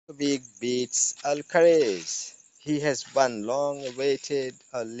Djokovic beats Alcaraz. He has won long-awaited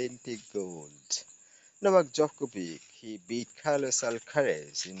Olympic gold. Novak Djokovic, he beat Carlos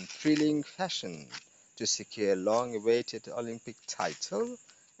Alcaraz in thrilling fashion to secure long-awaited Olympic title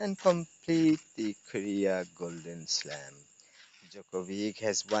and complete the career Golden Slam. Djokovic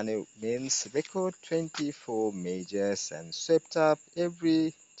has won a men's record 24 majors and swept up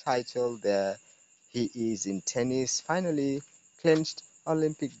every title there. He is in tennis finally clinched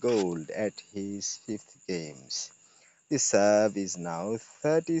Olympic gold at his fifth games. The Serb is now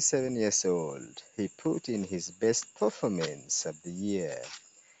 37 years old. He put in his best performance of the year.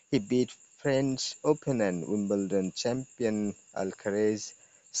 He beat French Open and Wimbledon champion Alcaraz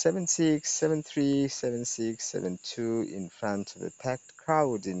 7-6, 7-3, 7-6, 7-2 in front of a packed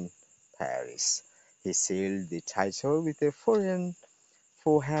crowd in Paris. He sealed the title with a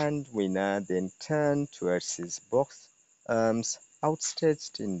forehand winner, then turned towards his box, arms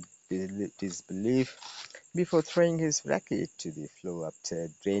outstretched in disbelief before throwing his racket to the floor after a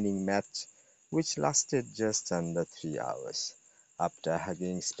draining match which lasted just under 3 hours. After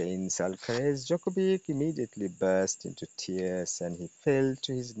hugging Spain's Alcaraz, Djokovic immediately burst into tears and he fell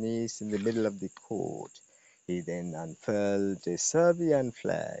to his knees in the middle of the court. He then unfurled a Serbian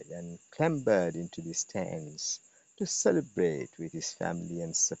flag and clambered into the stands to celebrate with his family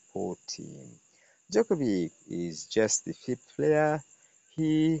and support team. Djokovic is just the fifth player.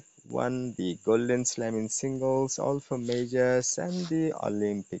 He won the Golden Slam in singles, all four majors, and the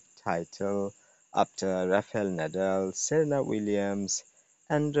Olympic title after Rafael Nadal, Serena Williams,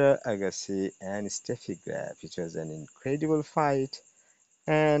 Andre Agassi, and Steffi Graf. It was an incredible fight,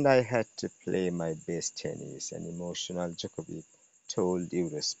 and I had to play my best tennis. An emotional Djokovic told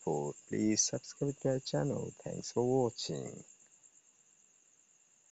Eurosport. Please subscribe to our channel. Thanks for watching.